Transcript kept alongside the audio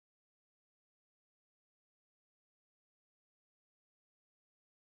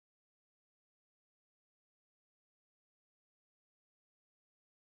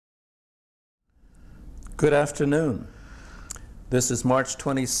Good afternoon. This is March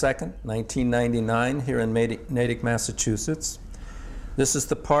 22nd, 1999, here in Natick, Massachusetts. This is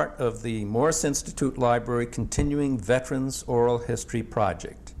the part of the Morse Institute Library Continuing Veterans Oral History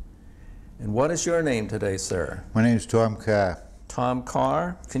Project. And what is your name today, sir? My name is Tom Carr. Tom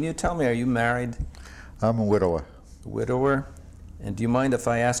Carr. Can you tell me, are you married? I'm a widower. A widower. And do you mind if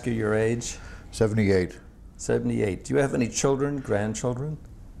I ask you your age? 78. 78. Do you have any children, grandchildren?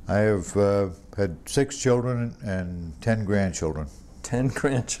 I have had 6 children and 10 grandchildren. 10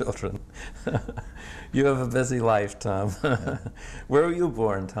 grandchildren. You have a busy life, Tom. Where were you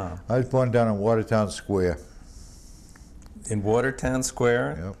born, Tom? I was born down in Watertown Square. In Watertown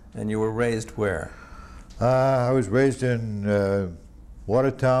Square? Yep. And you were raised where? I was raised in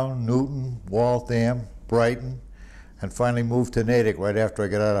Watertown, Newton, Waltham, Brighton, and finally moved to Natick right after I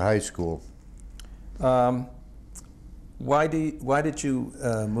got out of high school. Why did you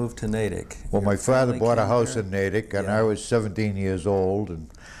move to Natick? Well, my father bought a house here? in Natick, and Yeah. I was 17 years old, and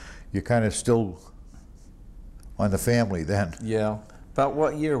you're kind of still on the family then. Yeah. About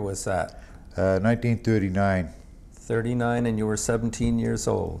what year was that? 1939. 39, and you were 17 years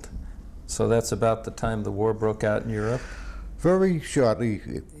old. So that's about the time the war broke out in Europe? Very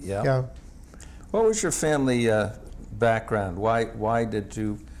shortly. Yeah. What was your family background? Why did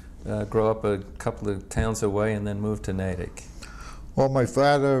you grow up a couple of towns away and then move to Natick? Well, my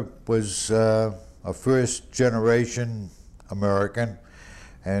father was a first-generation American,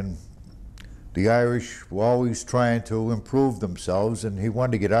 and the Irish were always trying to improve themselves, and he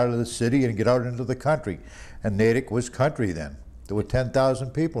wanted to get out of the city and get out into the country. And Natick was country then. There were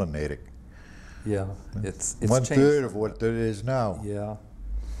 10,000 people in Natick. Yeah, it's 1/3 changed. of what it is now. Yeah.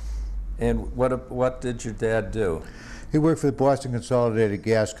 And what did your dad do? He worked for the Boston Consolidated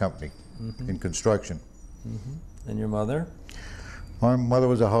Gas Company in construction. And your mother? My mother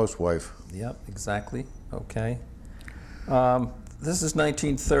was a housewife. Yep, exactly. Okay. This is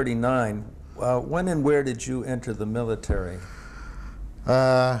 1939. When and where did you enter the military?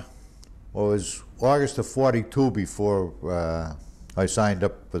 Well, it was August of '42 before I signed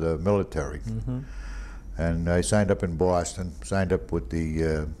up for the military. And I signed up in Boston, signed up with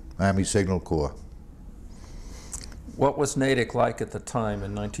the Army Signal Corps. What was Natick like at the time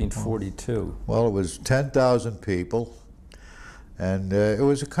in 1942? Well, it was 10,000 people, and it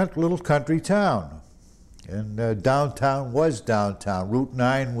was a little country town. And downtown was downtown. Route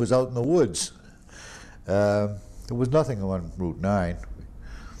 9 was out in the woods. There was nothing on Route 9.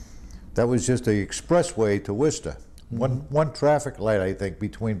 That was just the expressway to Worcester. One traffic light, I think,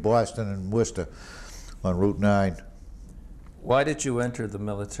 between Boston and Worcester on Route 9. Why did you enter the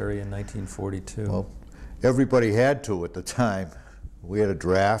military in 1942? Well, everybody had to at the time. We had a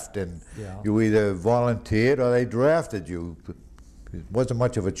draft, and Yeah. you either volunteered or they drafted you. It wasn't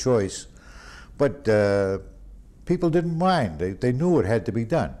much of a choice. But people didn't mind. They knew it had to be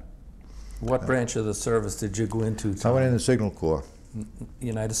done. What branch of the service did you go into, I Tom? went in the Signal Corps.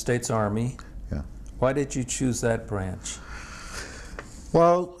 United States Army. Yeah. Why did you choose that branch?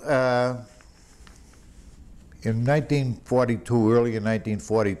 Well, in 1942, early in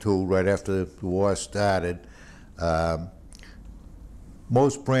 1942, right after the war started,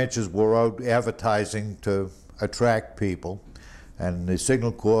 most branches were out advertising to attract people, and the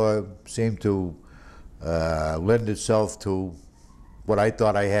Signal Corps seemed to lend itself to what I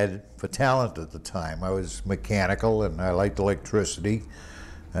thought I had for talent at the time. I was mechanical, and I liked electricity,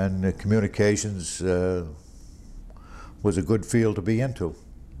 and communications was a good field to be into.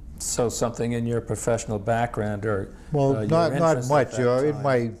 So something in your professional background, or Well, your not interest much. at that In time?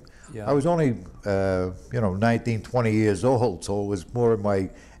 my, Yeah. I was only 19, 20 years old, so it was more of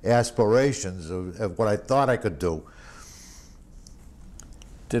my aspirations of what I thought I could do.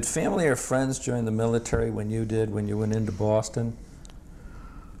 Did family or friends join the military when you went into Boston?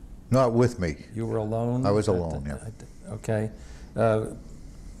 Not with me. You were alone? I was alone, yeah. Okay.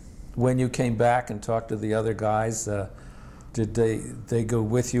 When you came back and talked to the other guys, did they go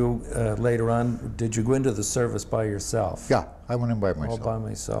with you later on? Did you go into the service by yourself? Yeah, I went in by All myself. by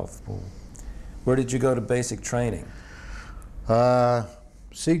myself. Where did you go to basic training?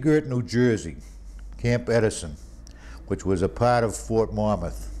 Seagirt, New Jersey, Camp Edison, which was a part of Fort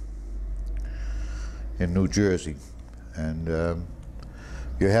Monmouth in New Jersey. And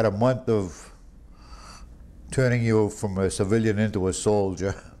you had a month of turning you from a civilian into a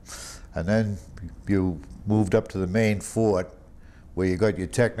soldier, and then you moved up to the main fort where you got your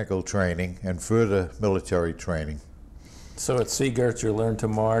technical training and further military training. So at Seagirt you learned to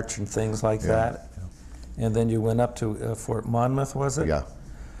march and things like that? Yeah. And then you went up to Fort Monmouth, was it? Yeah.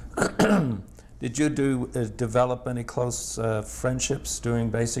 Did you develop any close friendships during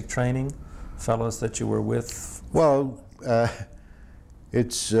basic training? fellows that you were with? Well,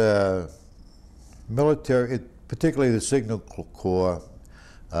 it's military, particularly the Signal Corps.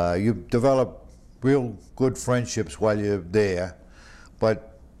 You develop real good friendships while you're there,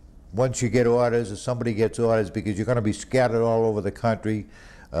 but once you get orders, or somebody gets orders, because you're going to be scattered all over the country,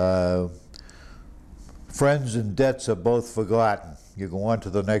 friends and debts are both forgotten. You go on to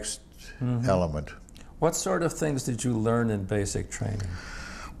the next element. What sort of things did you learn in basic training?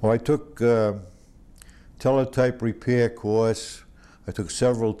 Well, I took teletype repair course. I took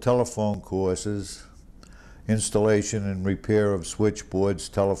several telephone courses, installation and repair of switchboards,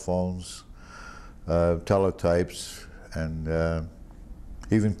 telephones, teletypes, and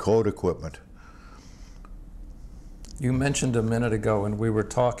even code equipment. You mentioned a minute ago when we were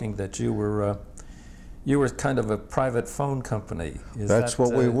talking that you were kind of a private phone company. That's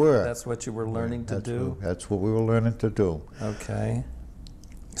what we were. That's what you were learning to do? That's what we were learning to do. Okay.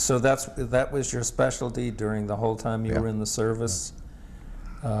 So that was your specialty during the whole time you were in the service?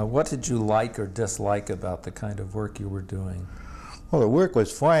 What did you like or dislike about the kind of work you were doing? Well, the work was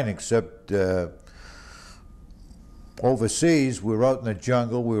fine, except overseas, we were out in the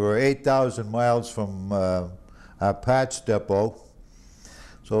jungle. We were 8,000 miles from our parts depot.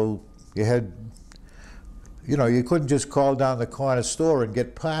 So you had, you couldn't just call down the corner store and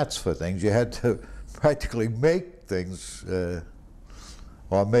get parts for things. You had to practically make things,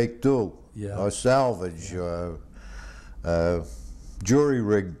 or make do, or salvage, or jury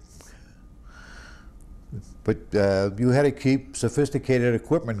rig. But you had to keep sophisticated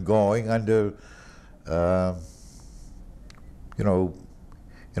equipment going under, in a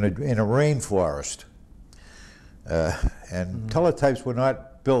rainforest. And teletypes were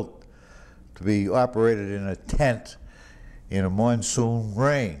not built to be operated in a tent in a monsoon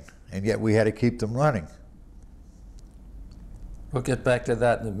rain, and yet we had to keep them running. We'll get back to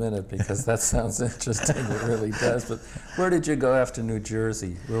that in a minute, because that sounds interesting. It really does. But where did you go after New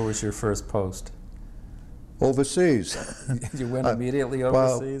Jersey? Where was your first post? Overseas. You went immediately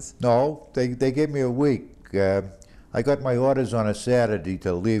overseas? Well, no, they gave me a week. I got my orders on a Saturday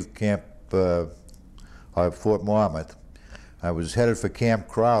to leave Camp Fort Monmouth. I was headed for Camp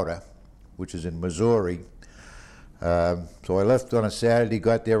Crowder, which is in Missouri. So I left on a Saturday,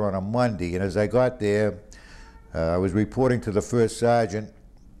 got there on a Monday, and as I got there, I was reporting to the first sergeant,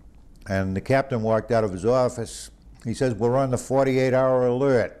 and the captain walked out of his office. He says, "We're on the 48-hour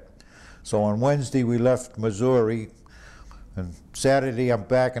alert." So on Wednesday we left Missouri, and Saturday I'm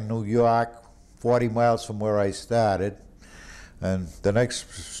back in New York, 40 miles from where I started, and the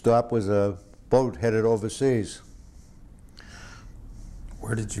next stop was a boat headed overseas.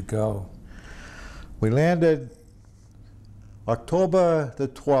 Where did you go? We landed October the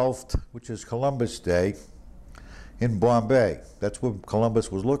 12th, which is Columbus Day, in Bombay. That's what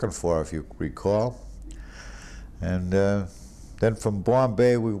Columbus was looking for, if you recall. And then from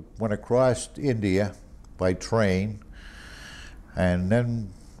Bombay we went across India by train, and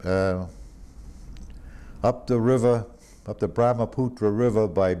then up the river, up the Brahmaputra River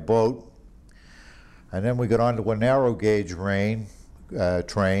by boat, and then we got onto a narrow gauge train,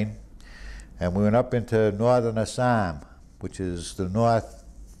 and we went up into northern Assam, which is the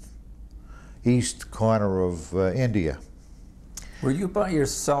northeast corner of India. Were you by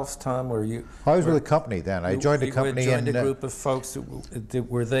yourself, Tom, or you? I was with a company then. I joined a company. You joined a group of folks.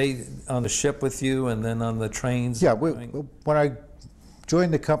 Were they on the ship with you, and then on the trains? Yeah. When I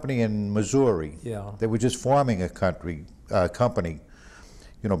joined the company in Missouri, they were just forming a company.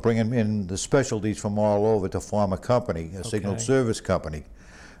 Bringing in the specialties from all over to form a company, a signal service company,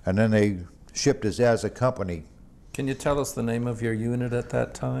 and then they shipped us as a company. Can you tell us the name of your unit at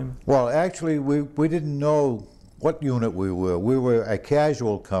that time? Well, actually, we didn't know what unit we were. We were a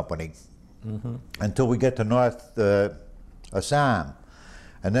casual company until we get to North Assam.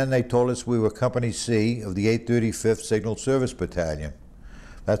 And then they told us we were Company C of the 835th Signal Service Battalion.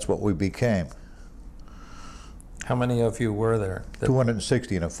 That's what we became. How many of you were there?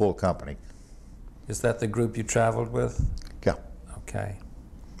 260 in a full company. Is that the group you traveled with? Yeah. Okay.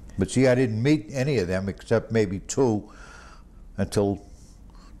 But see, I didn't meet any of them except maybe two until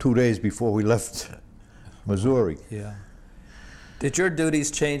 2 days before we left Missouri. Yeah. Did your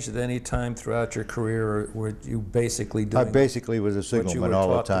duties change at any time throughout your career, or were you basically doing? I basically was a signalman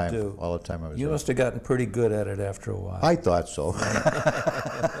all the time. All the time I was. You must have gotten pretty good at it after a while. I thought so.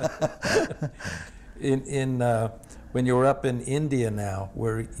 When you were up in India now,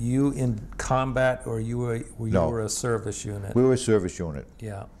 were you in combat, or you were a service unit? We were a service unit.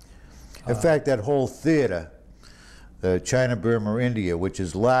 Yeah. In fact, that whole theater, China, Burma, India, which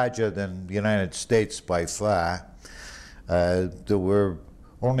is larger than the United States by far, there were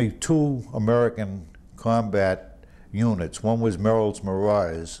only 2 American combat units. One was Merrill's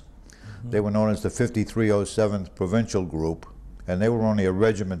Marauders. They were known as the 5307th Provincial Group, and they were only a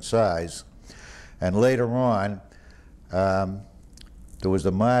regiment size. And later on, there was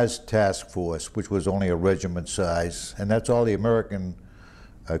the Mars Task Force, which was only a regiment size, and that's all the American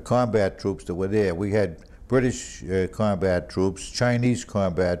combat troops that were there. We had British combat troops, Chinese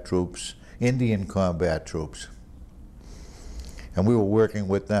combat troops, Indian combat troops, and we were working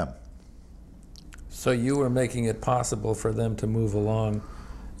with them. So you were making it possible for them to move along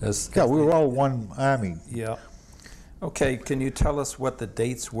Yeah, we were all one army. Yeah. Okay, can you tell us what the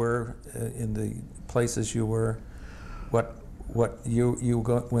dates were in the places you were? Went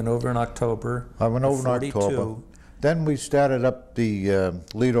over in October? I went over in October. Then we started up the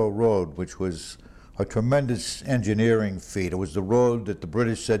Lido Road, which was a tremendous engineering feat. It was the road that the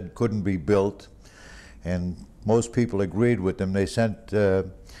British said couldn't be built, and most people agreed with them. They sent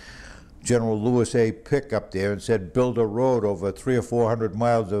General Lewis A. Pick up there and said, build a road over 300 or 400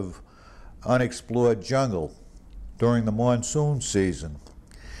 miles of unexplored jungle during the monsoon season.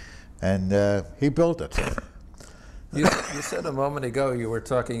 And he built it. You said a moment ago you were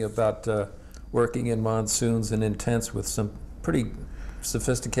talking about working in monsoons and in tents with some pretty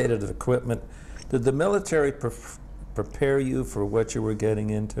sophisticated equipment. Did the military prepare you for what you were getting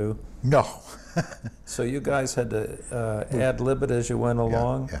into? No. So you guys had to ad-lib it as you went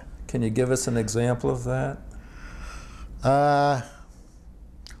along? Yeah. Can you give us an example of that?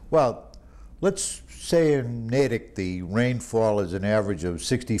 Well, let's say in Natick the rainfall is an average of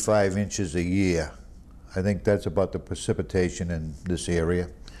 65 inches a year. I think that's about the precipitation in this area,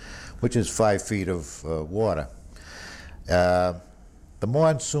 which is 5 feet of water. The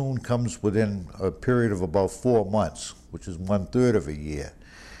monsoon comes within a period of about 4 months, which is 1/3 of a year.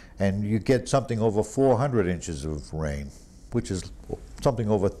 And you get something over 400 inches of rain, which is something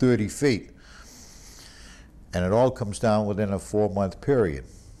over 30 feet. And it all comes down within a 4-month period.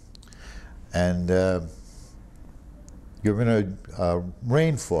 And you're in a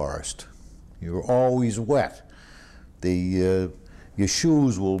rainforest. You're always wet. Your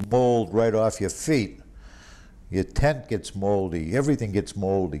shoes will mold right off your feet. Your tent gets moldy. Everything gets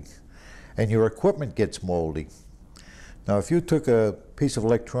moldy. And your equipment gets moldy. Now, if you took a piece of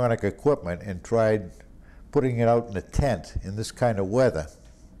electronic equipment and tried putting it out in a tent in this kind of weather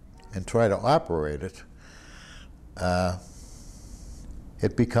and try to operate it,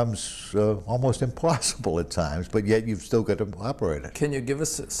 it becomes almost impossible at times, but yet you've still got to operate it. Can you give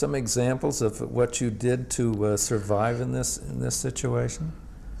us some examples of what you did to survive in this situation?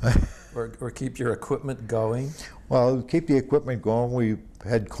 or keep your equipment going? Well, keep the equipment going, we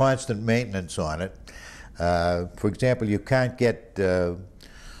had constant maintenance on it. For example, you can't get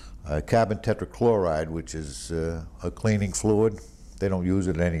carbon tetrachloride, which is a cleaning fluid. They don't use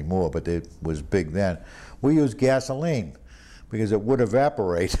it anymore, but it was big then. We use gasoline because it would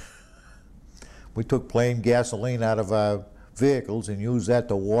evaporate. We took plain gasoline out of our vehicles and used that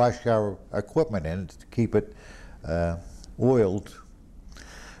to wash our equipment in to keep it oiled.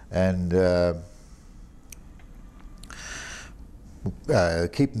 And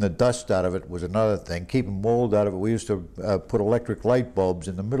keeping the dust out of it was another thing. Keeping mold out of it, we used to put electric light bulbs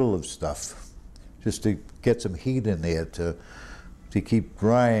in the middle of stuff just to get some heat in there to keep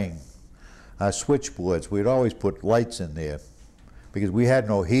drying. Our switchboards, we'd always put lights in there because we had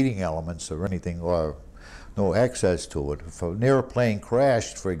no heating elements or anything, or no access to it. If an airplane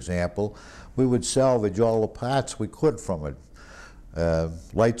crashed, for example, we would salvage all the parts we could from it.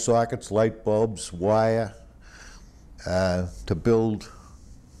 Light sockets, light bulbs, wire, to build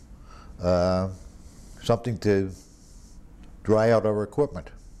something to dry out our equipment.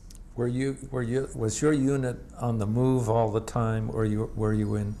 Was your unit on the move all the time, or were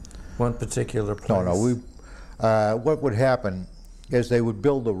you in one particular place? No. What would happen is they would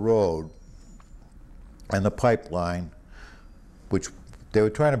build the road and the pipeline, which they were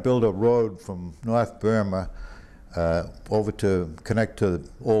trying to build a road from North Burma over to connect to the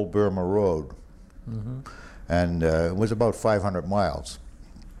old Burma Road. Mm-hmm. And it was about 500 miles.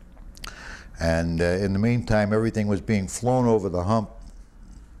 And in the meantime, everything was being flown over the hump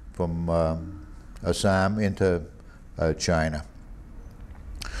from Assam into China.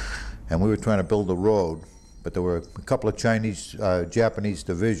 And we were trying to build a road, but there were a couple of Chinese, Japanese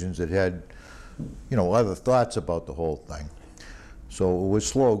divisions that had, other thoughts about the whole thing. So it was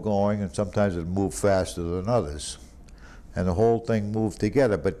slow going, and sometimes it moved faster than others. And the whole thing moved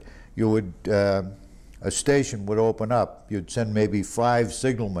together, but you would, a station would open up. You'd send maybe 5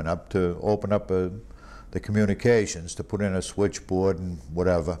 signalmen up to open up the communications, to put in a switchboard and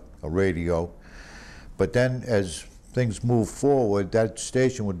whatever, a radio. But then as things moved forward, that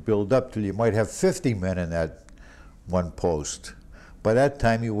station would build up till you might have 50 men in that one post. By that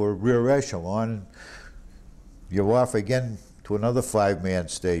time, you were rear echelon. You're off again to another 5-man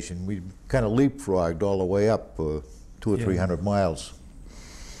station. We kind of leapfrogged all the way up 200 or 300 miles.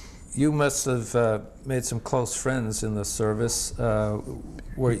 You must have made some close friends in the service.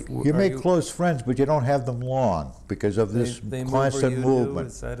 You make close friends, but you don't have them long because of this constant movement.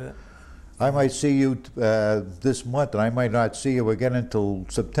 Is that it? I might see you this month, and I might not see you again until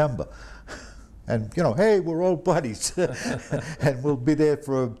September. And, you know, hey, we're old buddies. And we'll be there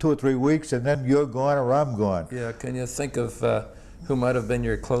for 2 or 3 weeks, and then you're gone or I'm gone. Yeah, can you think of who might have been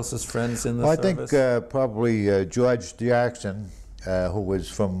your closest friends in the Well, service? I think probably George Jackson, who was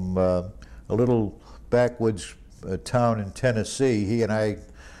from a little backwoods town in Tennessee. He and I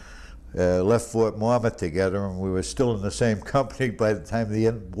left Fort Monmouth together, and we were still in the same company by the time the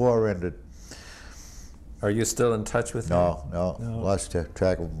war ended. Are you still in touch with him? No. Lost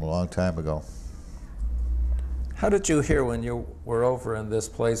track of him a long time ago. How did you hear when you were over in this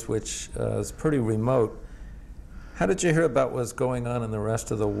place, which is pretty remote? How did you hear about what was going on in the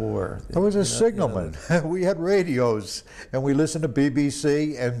rest of the war? I was a signalman. We had radios, and we listened to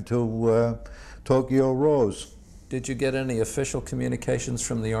BBC and to Tokyo Rose. Did you get any official communications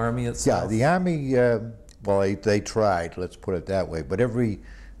from the Army itself? Yeah, the Army, well, they tried, let's put it that way, but every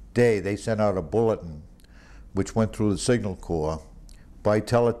day they sent out a bulletin which went through the Signal Corps by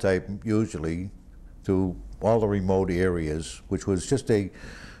teletype usually to all the remote areas, which was just a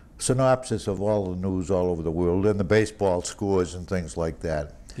synopsis of all the news all over the world and the baseball scores and things like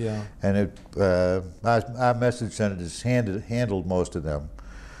that. Yeah. And our message centers handled most of them.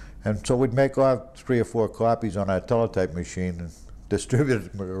 And so we'd make off 3 or 4 copies on our teletype machine and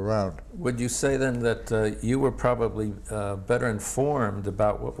distribute them around. Would you say then that you were probably better informed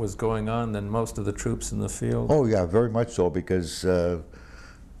about what was going on than most of the troops in the field? Oh yeah, very much so, because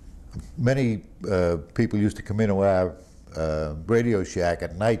many people used to come into our Radio Shack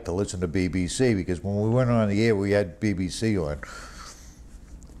at night to listen to BBC, because when we went on the air we had BBC on.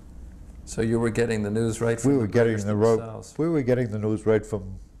 So you were getting the news right from the British themselves? We were getting the news right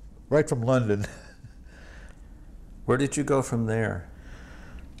from London. Where did you go from there?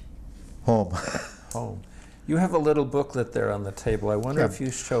 Home. Home. You have a little booklet there on the table. I wonder if you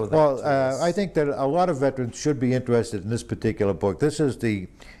show that Well, to us. I think that a lot of veterans should be interested in this particular book. This is the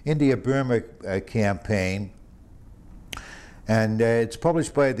India-Burma campaign, and it's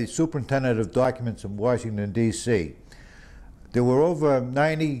published by the Superintendent of Documents in Washington, D.C. There were over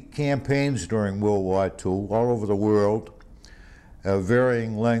 90 campaigns during World War II all over the world,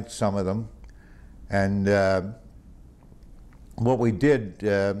 varying lengths, some of them. And what we did,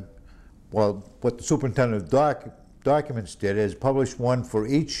 well, what the Superintendent of Documents did is publish one for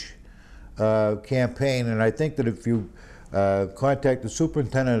each campaign, and I think that if you contact the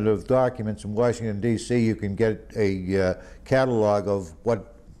Superintendent of Documents in Washington, D.C., you can get a catalog of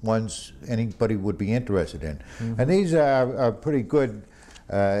what ones anybody would be interested in. And these are pretty good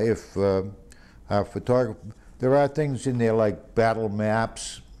if our photographer, there are things in there like battle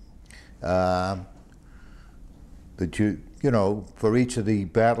maps that you know, for each of the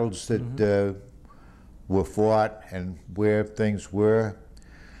battles that were fought and where things were.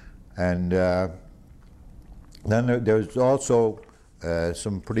 And then there's also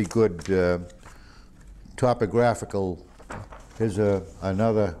some pretty good topographical. Here's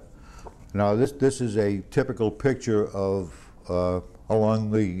another. Now this is a typical picture of along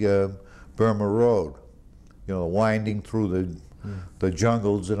the Burma Road. You know, winding through the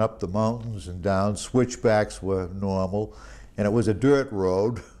jungles and up the mountains and down. Switchbacks were normal, and it was a dirt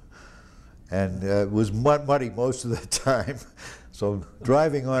road, and it was muddy most of the time. So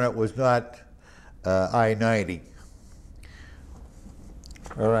driving on it was not I-90.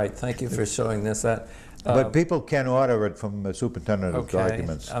 All right, thank you for showing this. But people can order it from the Superintendent of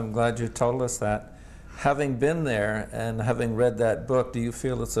Documents. I'm glad you told us that. Having been there and having read that book, do you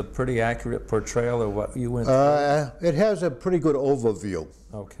feel it's a pretty accurate portrayal of what you went through? It has a pretty good overview.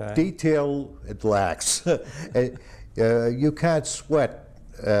 Okay. Detail it lacks. You can't sweat.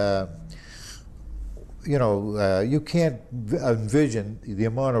 You know, you can't envision the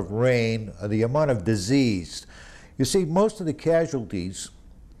amount of rain, the amount of disease. You see, most of the casualties,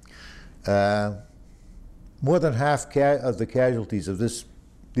 more than half of the casualties of this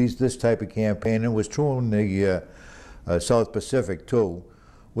type of campaign, and it was true in the South Pacific too,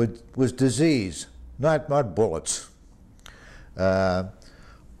 was disease, not bullets. At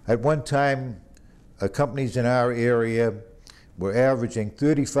one time, companies in our area were averaging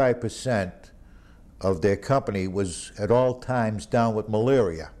 35% of their company was at all times down with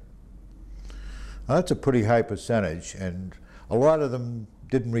malaria. Now, that's a pretty high percentage, and a lot of them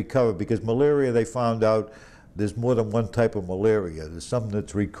didn't recover because malaria, they found out there's more than one type of malaria. There's some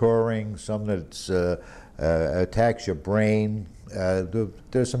that's recurring, some that's attacks your brain.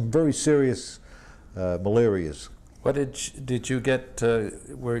 There's some very serious malarias. What did you get?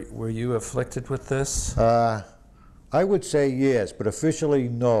 Were you afflicted with this? I would say yes, but officially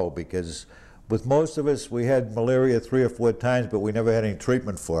no, because with most of us, we had malaria 3 or 4 times, but we never had any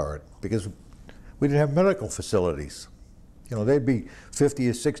treatment for it because we didn't have medical facilities. You know, they'd be 50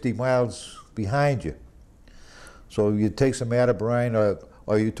 or 60 miles behind you. So you'd take some atabrine,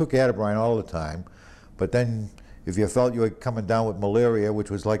 or you took atabrine all the time, but then if you felt you were coming down with malaria, which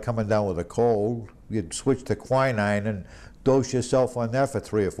was like coming down with a cold, you'd switch to quinine and dose yourself on that for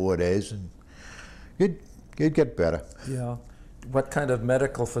 3 or 4 days, and you'd get better. Yeah. What kind of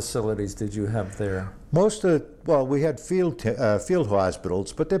medical facilities did you have there? Most of, well, we had field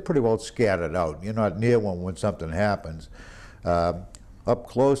hospitals, but they're pretty well scattered out. You're not near one when something happens. Up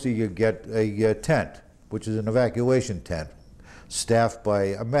closer, you get a tent, which is an evacuation tent, staffed by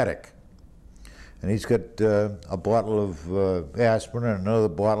a medic. And he's got a bottle of aspirin and another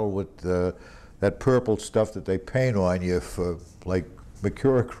bottle with that purple stuff that they paint on you for, like,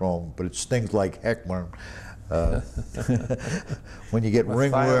 mercurochrome, but it stings like heck when you get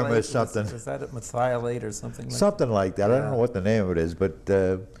ringworm or something. Is that a methylate or something like that? Something like that. Yeah. I don't know what the name of it is, but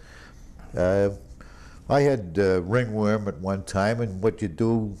I had ringworm at one time, and what you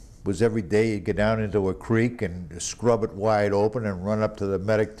do was every day you'd get down into a creek and scrub it wide open and run up to the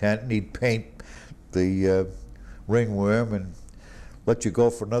medic tent, and he'd paint the ringworm and let you go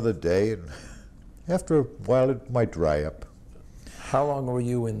for another day, and after a while it might dry up. How long were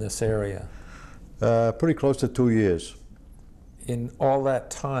you in this area? Pretty close to 2 years. In all that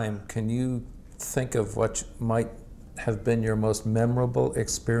time, can you think of what might have been your most memorable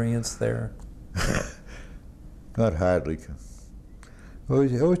experience there? Not hardly.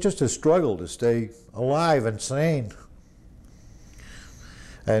 It was just a struggle to stay alive and sane.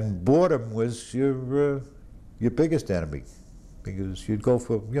 And boredom was your biggest enemy, because you'd go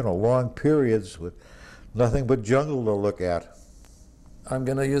for, you know, long periods with nothing but jungle to look at. I'm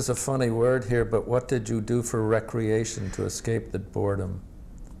going to use a funny word here, but what did you do for recreation to escape the boredom?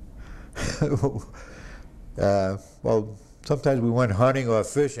 Well, sometimes we went hunting or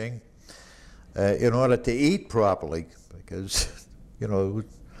fishing in order to eat properly, because, you know,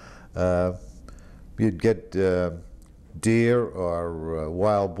 you'd get deer or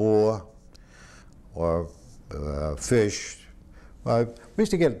wild boar or fish. We used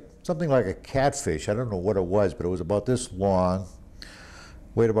to get something like a catfish. I don't know what it was, but it was about this long,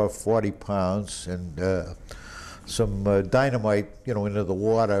 weighed about 40 pounds, and some dynamite, you know, into the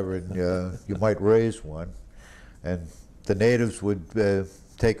water, and you might raise one. And the natives would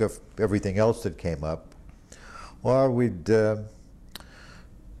take off everything else that came up. Or we'd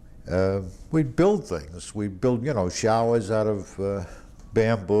build things. We'd build, you know, showers out of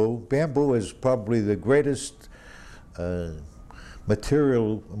bamboo. Bamboo is probably the greatest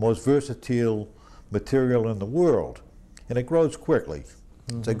material, most versatile material in the world. And it grows quickly.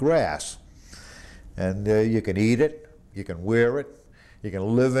 It's a grass, and you can eat it, you can wear it, you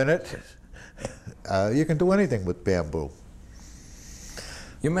can live in it, you can do anything with bamboo.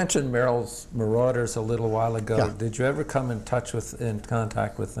 You mentioned Merrill's Marauders a little while ago. Yeah. Did you ever come in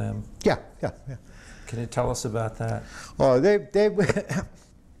contact with them? Yeah. Can you tell us about that? Oh, they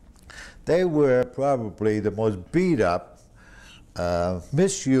were probably the most beat up,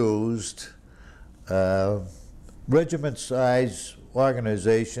 misused, regiment-size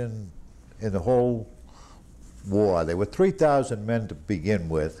organization in the whole war. There were 3,000 men to begin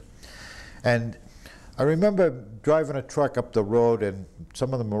with, and I remember driving a truck up the road, and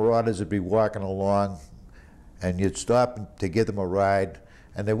some of the marauders would be walking along, and you'd stop to give them a ride,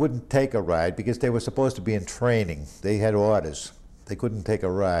 and they wouldn't take a ride because they were supposed to be in training. They had orders. They couldn't take a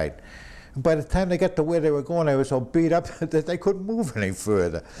ride. And by the time they got to where they were going, they were so beat up that they couldn't move any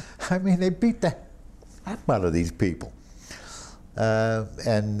further. I mean, they beat the heck out of these people. They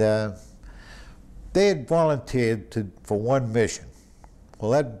had volunteered for one mission.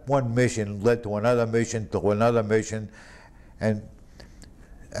 Well, that one mission led to another mission, and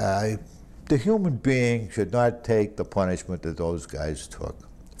the human being should not take the punishment that those guys took.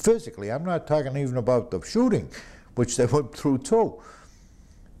 Physically, I'm not talking even about the shooting, which they went through too,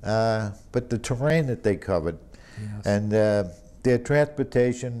 but the terrain that they covered. Yes. And their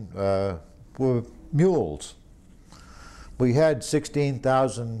transportation were mules. We had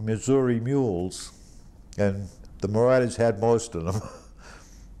 16,000 Missouri mules, and the Marauders had most of them.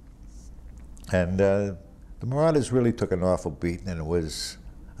 And the Marauders really took an awful beating, and it was,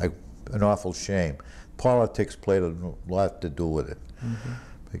 an awful shame. Politics played a lot to do with it,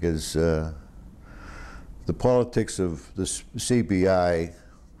 because the politics of the CBI,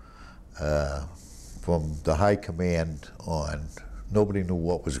 from the high command on, nobody knew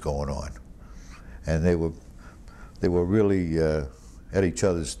what was going on, and they were really at each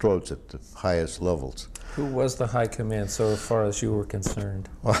other's throats at the highest levels. Who was the high command so far as you were concerned?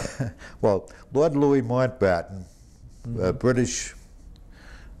 Well, Lord Louis Mountbatten, British,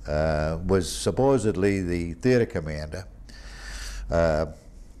 was supposedly the theater commander.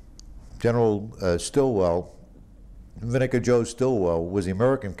 General Stilwell, Vinegar Joe Stilwell, was the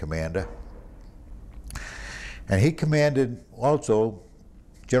American commander, and he commanded also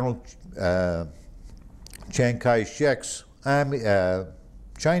General Chiang Kai-shek's army,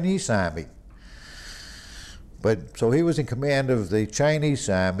 Chinese army. But so he was in command of the Chinese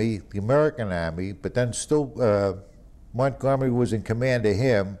army, the American army, but then still Montgomery was in command of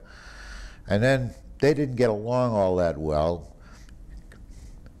him, and then they didn't get along all that well.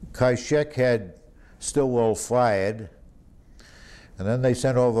 Kai-shek had Stilwell fired, and then they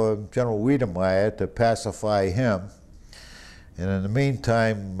sent over General Wiedemeyer to pacify him. And in the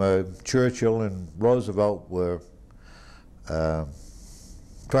meantime, Churchill and Roosevelt were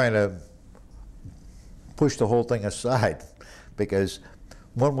trying to push the whole thing aside, because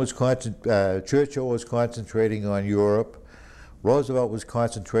one was Churchill was concentrating on Europe, Roosevelt was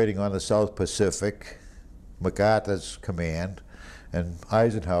concentrating on the South Pacific, MacArthur's command, and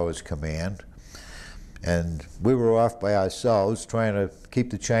Eisenhower's command, and we were off by ourselves trying to keep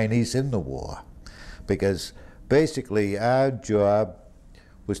the Chinese in the war, because basically our job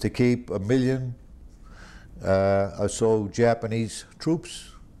was to keep 1 million or so Japanese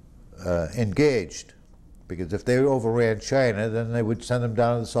troops engaged, because if they overran China, then they would send them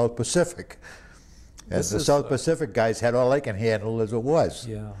down to the South Pacific. And the South Pacific guys had all they can handle as it was.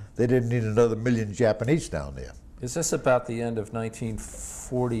 Yeah. They didn't need another 1 million Japanese down there. Is this about the end of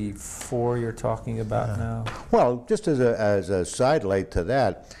 1944 you're talking about now? Well, just as a sidelight to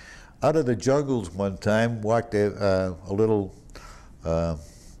that, out of the jungles one time walked a little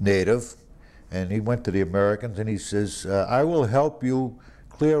native, and he went to the Americans and he says, I will help you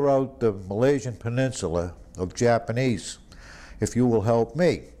clear out the Malaysian peninsula of Japanese if you will help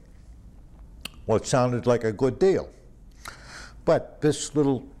me. Well, it sounded like a good deal. But this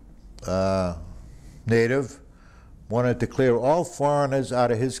little native wanted to clear all foreigners out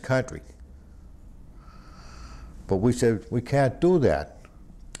of his country. But we said, we can't do that.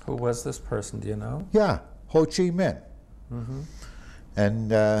 Who was this person, do you know? Yeah, Ho Chi Minh.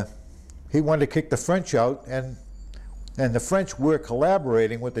 And he wanted to kick the French out, and the French were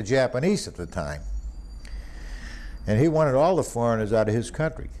collaborating with the Japanese at the time. And he wanted all the foreigners out of his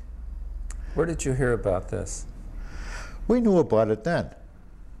country. Where did you hear about this? We knew about it then,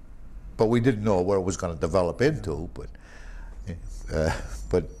 but we didn't know what it was going to develop into. But Ho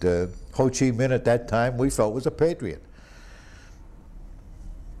Chi Minh at that time we felt was a patriot.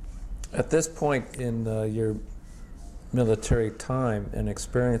 At this point in your military time and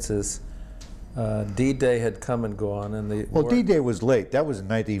experiences, D-Day had come and gone, and the well, D-Day was late. That was in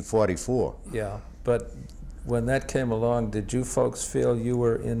 1944. Yeah, but when that came along, did you folks feel you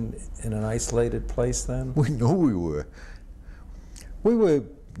were in an isolated place then? We knew we were. We were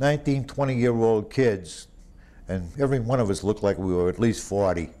 19, 20-year-old kids, and every one of us looked like we were at least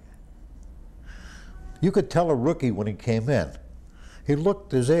 40. You could tell a rookie when he came in. He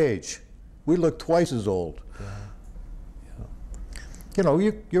looked his age. We looked twice as old. Yeah. Yeah. You know,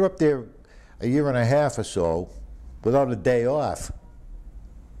 you're up there a year and a half or so without a day off.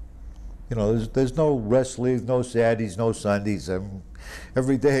 You know, there's no rest leave, no Saturdays, no Sundays.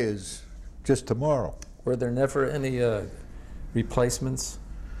 Every day is just tomorrow. Were there never any replacements?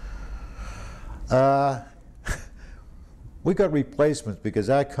 We got replacements because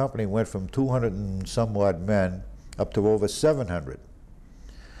our company went from 200 and some odd men up to over 700.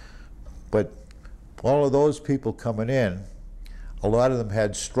 But all of those people coming in, a lot of them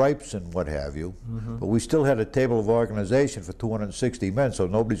had stripes and what have you, but we still had a table of organization for 260 men, so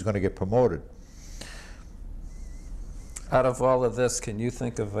nobody's going to get promoted. Out of all of this, can you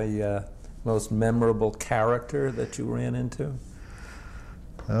think of a most memorable character that you ran into?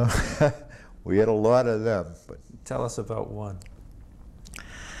 We had a lot of them. But tell us about one.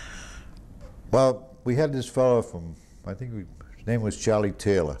 Well, we had this fellow from, I think his name was Charlie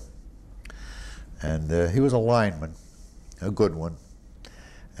Taylor, and he was a lineman. A good one,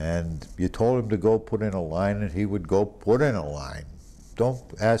 and you told him to go put in a line, and he would go put in a line. Don't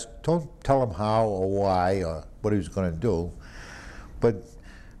tell him how or why or what he was going to do, but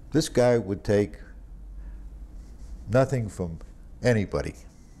this guy would take nothing from anybody.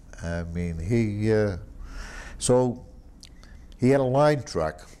 I mean, so he had a line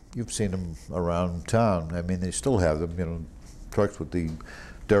truck. You've seen them around town. I mean, they still have them, you know, trucks with the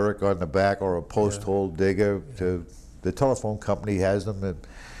derrick on the back or a post hole digger. The telephone company has them,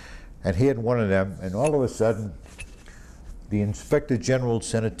 and he had one of them, and all of a sudden, the Inspector General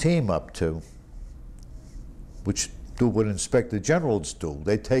sent a team up which do what Inspector Generals do.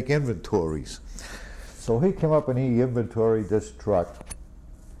 They take inventories. So he came up and he inventoried this truck,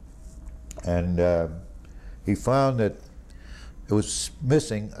 and he found that it was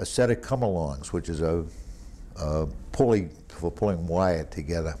missing a set of come-alongs, which is a pulley for pulling wire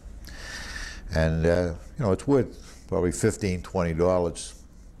together. And you know, it's worth probably $15, $20.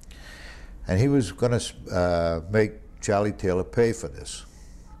 And he was going to make Charlie Taylor pay for this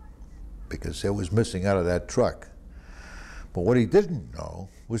because it was missing out of that truck. But what he didn't know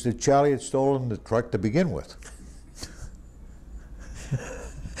was that Charlie had stolen the truck to begin with.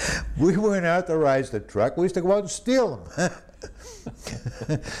 We weren't authorized the truck. We used to go out and steal them.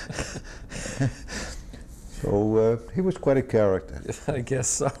 So he was quite a character. I guess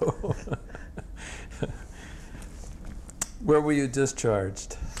so. Where were you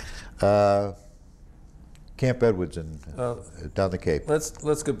discharged? Camp Edwards down the Cape.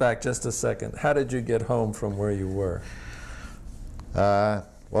 Let's go back just a second. How did you get home from where you were?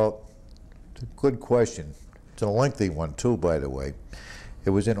 Well, it's a good question. It's a lengthy one too, by the way. It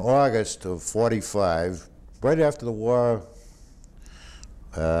was in August of '45, right after the war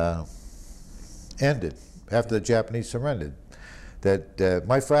ended, after the Japanese surrendered, that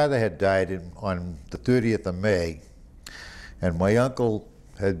my father had died on the 30th of May, and my uncle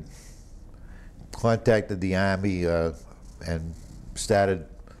had contacted the Army and started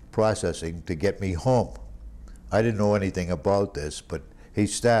processing to get me home. I didn't know anything about this, but he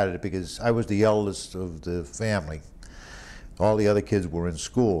started it because I was the eldest of the family. All the other kids were in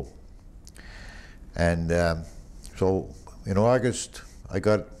school. And so in August, I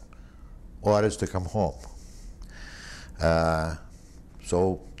got orders to come home.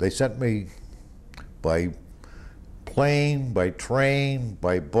 So they sent me by plane, by train,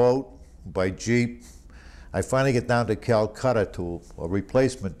 by boat, by jeep. I finally get down to Calcutta to a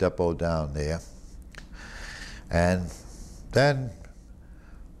replacement depot down there. And then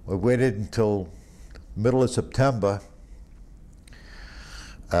we waited until middle of September,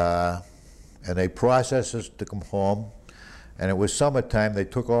 and they processed us to come home. And it was summertime. They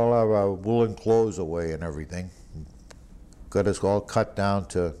took all our woolen clothes away and everything. Got us all cut down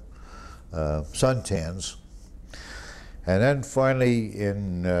to suntans. And then finally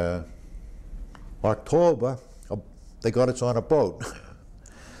in October, they got us on a boat.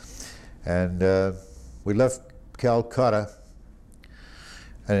 And we left Calcutta.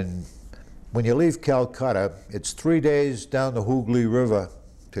 And when you leave Calcutta, it's 3 days down the Hooghly River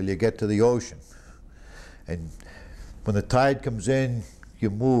till you get to the ocean. And when the tide comes in, you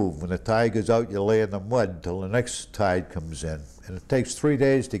move. When the tide goes out, you lay in the mud till the next tide comes in. And it takes 3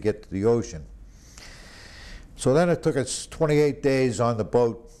 days to get to the ocean. So then it took us 28 days on the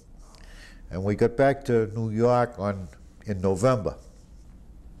boat, and we got back to New York in November.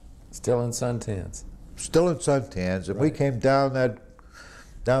 Still in suntans? Still in suntans, and we came down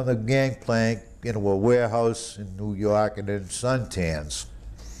the gangplank into a warehouse in New York and in suntans.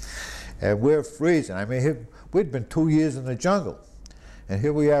 And we're freezing. I mean, we'd been 2 years in the jungle. And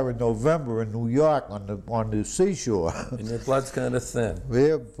here we are in November in New York on the seashore. And your blood's kind of thin.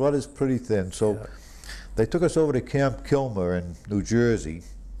 Yeah, blood is pretty thin. So they took us over to Camp Kilmer in New Jersey.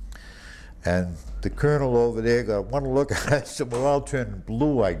 And the colonel over there got one look at us, and we're all turning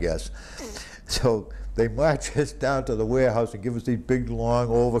blue, I guess. So they march us down to the warehouse and give us these big, long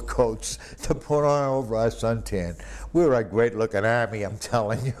overcoats to put on over our suntan. We were a great-looking army, I'm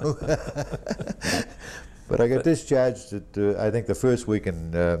telling you. But I got discharged at, I think, the first week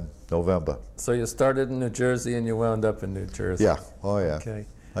in November. So you started in New Jersey and you wound up in New Jersey? Yeah, oh yeah. Okay.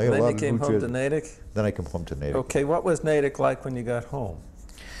 And then you came home to Natick? Then I came home to Natick. Okay, what was Natick like when you got home?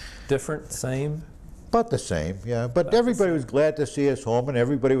 Different, same? About the same, yeah. But everybody was glad to see us home, and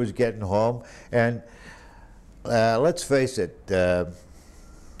everybody was getting home. And let's face it,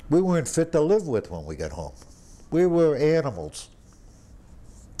 we weren't fit to live with when we got home. We were animals.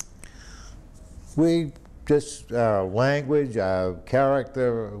 We just, our language, our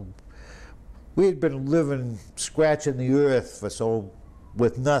character, we had been living, scratching the earth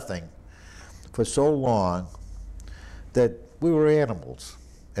with nothing for so long that we were animals.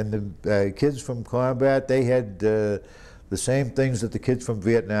 And the kids from combat, they had the same things that the kids from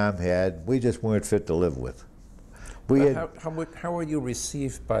Vietnam had. We just weren't fit to live with. How were you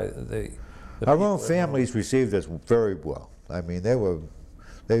received by the our own families received us very well. I mean, they were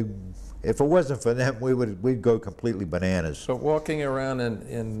if it wasn't for them, we'd go completely bananas. So walking around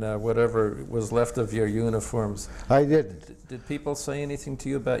in whatever was left of your uniforms, I didn't. Did people say anything to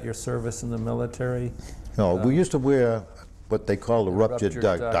you about your service in the military? No, we used to wear what they call the ruptured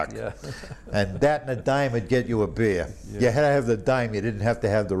duck. Yeah. And that and a dime would get you a beer. Yeah. You had to have the dime, you didn't have to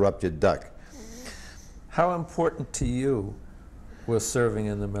have the ruptured duck. How important to you was serving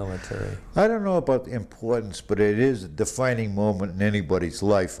in the military? I don't know about the importance, but it is a defining moment in anybody's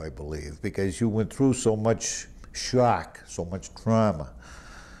life, I believe, because you went through so much shock, so much trauma,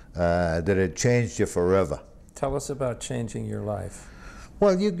 that it changed you forever. Tell us about changing your life.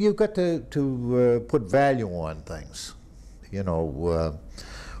 Well, you've got to put value on things. You know,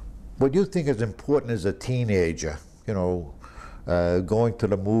 what you think is important as a teenager, you know, going to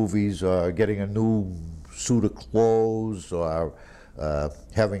the movies or getting a new suit of clothes or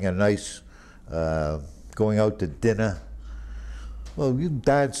having a nice, going out to dinner. Well, you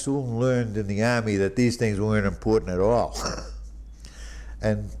darn soon learned in the Army that these things weren't important at all.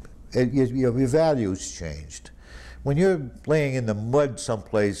 And your values changed. When you're laying in the mud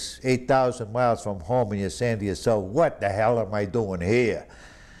someplace 8,000 miles from home and you're saying to yourself, what the hell am I doing here?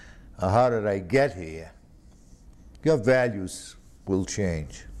 Or how did I get here? Your values will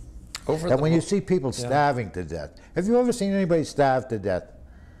change. And when you see people starving to death, have you ever seen anybody starve to death?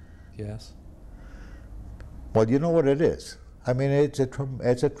 Yes. Well, you know what it is. I mean, it's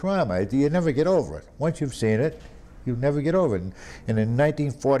a trauma. You never get over it. Once you've seen it, you never get over it. And in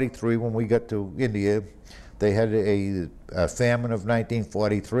 1943, when we got to India, they had a famine of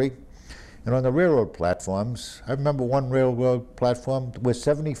 1943. And on the railroad platforms, I remember one railroad platform where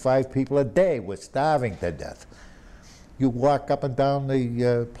 75 people a day were starving to death. You walk up and down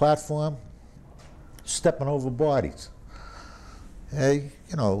the platform, stepping over bodies. You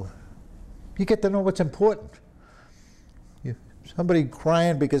know, you get to know what's important. Somebody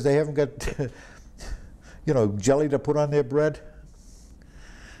crying because they haven't got, you know, jelly to put on their bread.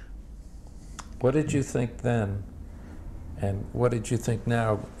 What did you think then, and what did you think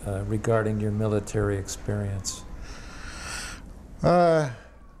now regarding your military experience? I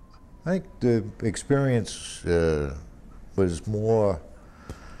think the experience was more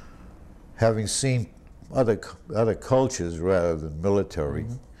having seen other cultures rather than military.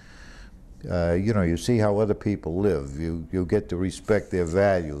 Mm-hmm. You know, you see how other people live. You get to respect their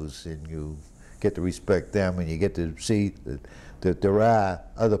values, and you get to respect them, and you get to see that there are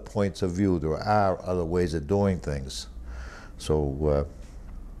other points of view, there are other ways of doing things. So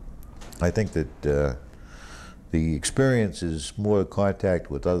I think that the experience is more contact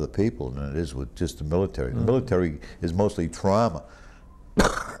with other people than it is with just the military. Mm-hmm. The military is mostly trauma.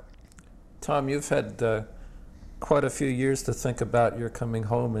 Tom, you've had quite a few years to think about your coming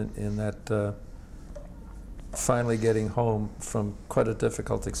home in that finally getting home from quite a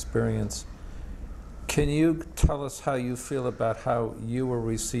difficult experience. Can you tell us how you feel about how you were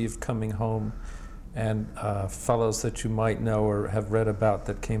received coming home, and fellows that you might know or have read about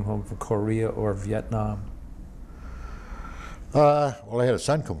that came home from Korea or Vietnam? Well, I had a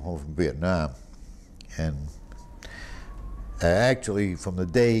son come home from Vietnam, and actually from the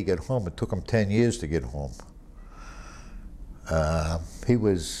day he got home, it took him 10 years to get home.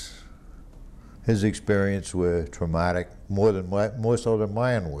 His experience were traumatic, more so than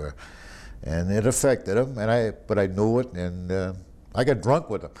mine were. And it affected him, but I knew it, and I got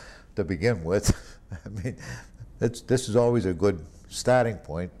drunk with him to begin with. I mean, this is always a good starting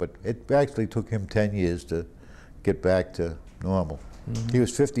point, but it actually took him 10 years to get back to normal. Mm-hmm. He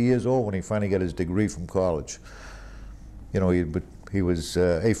was 50 years old when he finally got his degree from college. You know, he was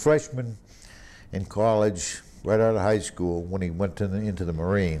a freshman in college, right out of high school, when he went into the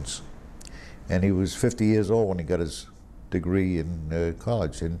Marines. And he was 50 years old when he got his degree in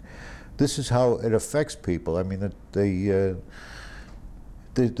college. And this is how it affects people. I mean, the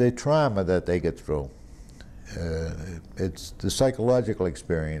trauma that they get through. It's the psychological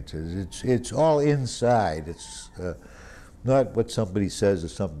experiences. It's all inside. It's not what somebody says or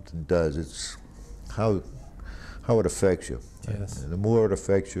something does. It's how it affects you. Yes. The more it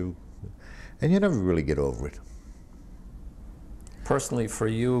affects you, and you never really get over it. Personally, for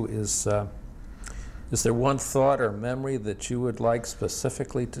you, is there one thought or memory that you would like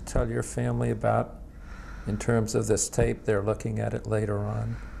specifically to tell your family about in terms of this tape? They're looking at it later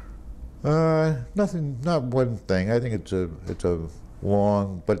on. Nothing, not one thing. I think it's a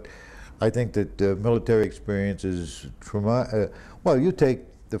long, but I think that the military experience is well, you take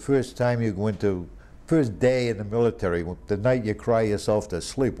the first time you go into, first day in the military, the night you cry yourself to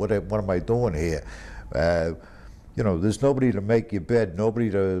sleep. What am I doing here? You know, there's nobody to make your bed, nobody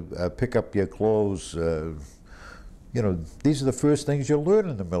to pick up your clothes. you know, these are the first things you learn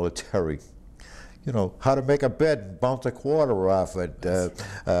in the military. You know, how to make a bed and bounce a quarter off it,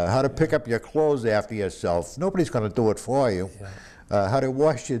 how to pick up your clothes after yourself. Nobody's going to do it for you. How to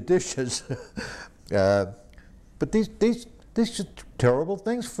wash your dishes. But these are terrible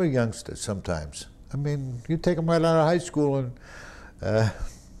things for youngsters sometimes. I mean, you take them right out of high school and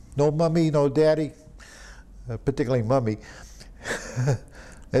no mummy, no daddy, particularly mummy.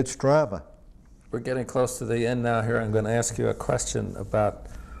 It's drama. We're getting close to the end now here. I'm going to ask you a question about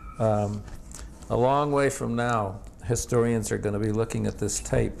a long way from now, historians are going to be looking at this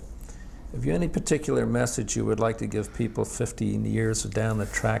tape. Have you any particular message you would like to give people 15 years down the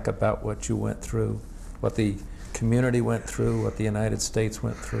track about what you went through, what the community went through, what the United States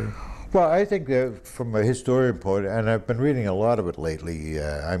went through? Well, I think that from a historian point, and I've been reading a lot of it lately,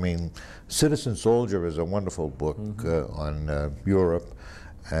 I mean, Citizen Soldier is a wonderful book on Europe,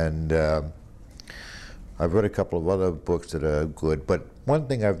 and I've read a couple of other books that are good, but one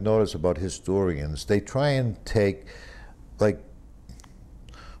thing I've noticed about historians, they try and take, like,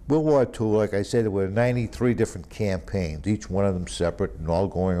 World War II, like I said, there were 93 different campaigns, each one of them separate and all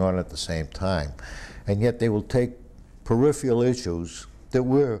going on at the same time. And yet they will take peripheral issues that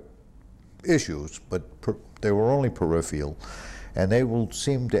were issues, but they were only peripheral, and they will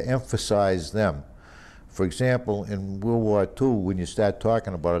seem to emphasize them. For example, in World War II, when you start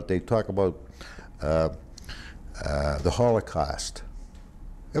talking about it, they talk about the Holocaust.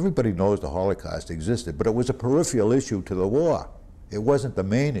 Everybody knows the Holocaust existed, but it was a peripheral issue to the war. It wasn't the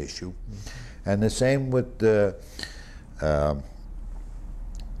main issue. And the same with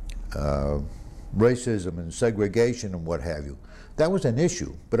racism and segregation and what have you. That was an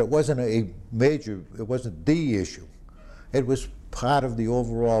issue, but it wasn't a major, it wasn't the issue. It was part of the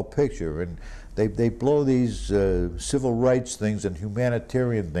overall picture, and they blow these civil rights things and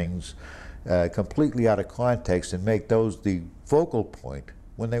humanitarian things completely out of context and make those the focal point.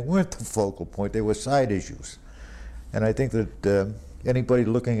 When they weren't the focal point, they were side issues. And I think that anybody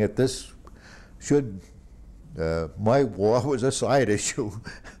looking at this should, my war was a side issue.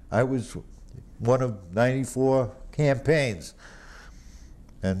 I was one of 94 campaigns.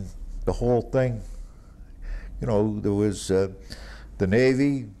 And the whole thing, you know, there was the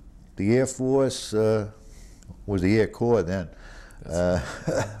Navy, the Air Force, was the Air Corps then.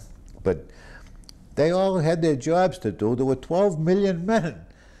 But they all had their jobs to do. There were 12 million men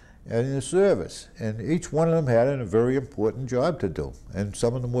in the service, and each one of them had a very important job to do. And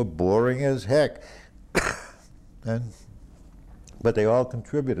some of them were boring as heck. But they all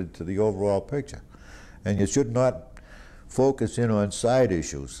contributed to the overall picture. And you should not focus in on side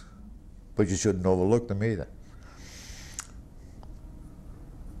issues, but you shouldn't overlook them either.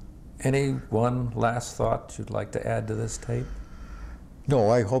 Any one last thought you'd like to add to this tape? No,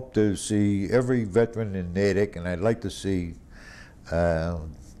 I hope to see every veteran in Natick, and I'd like to see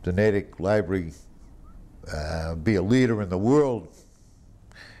the Natick Library be a leader in the world,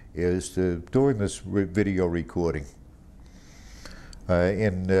 is doing this video recording.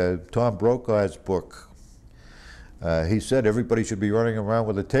 In Tom Brokaw's book, he said everybody should be running around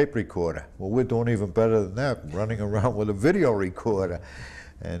with a tape recorder. Well, we're doing even better than that, running around with a video recorder.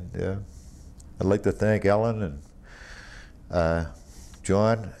 And I'd like to thank Ellen and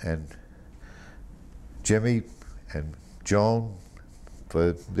John and Jimmy and Joan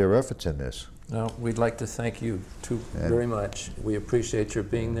for their efforts in this. No, we'd like to thank you too very much. We appreciate your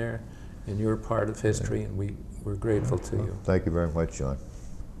being there, and you're part of history, and we're grateful to you. Thank you very much, John.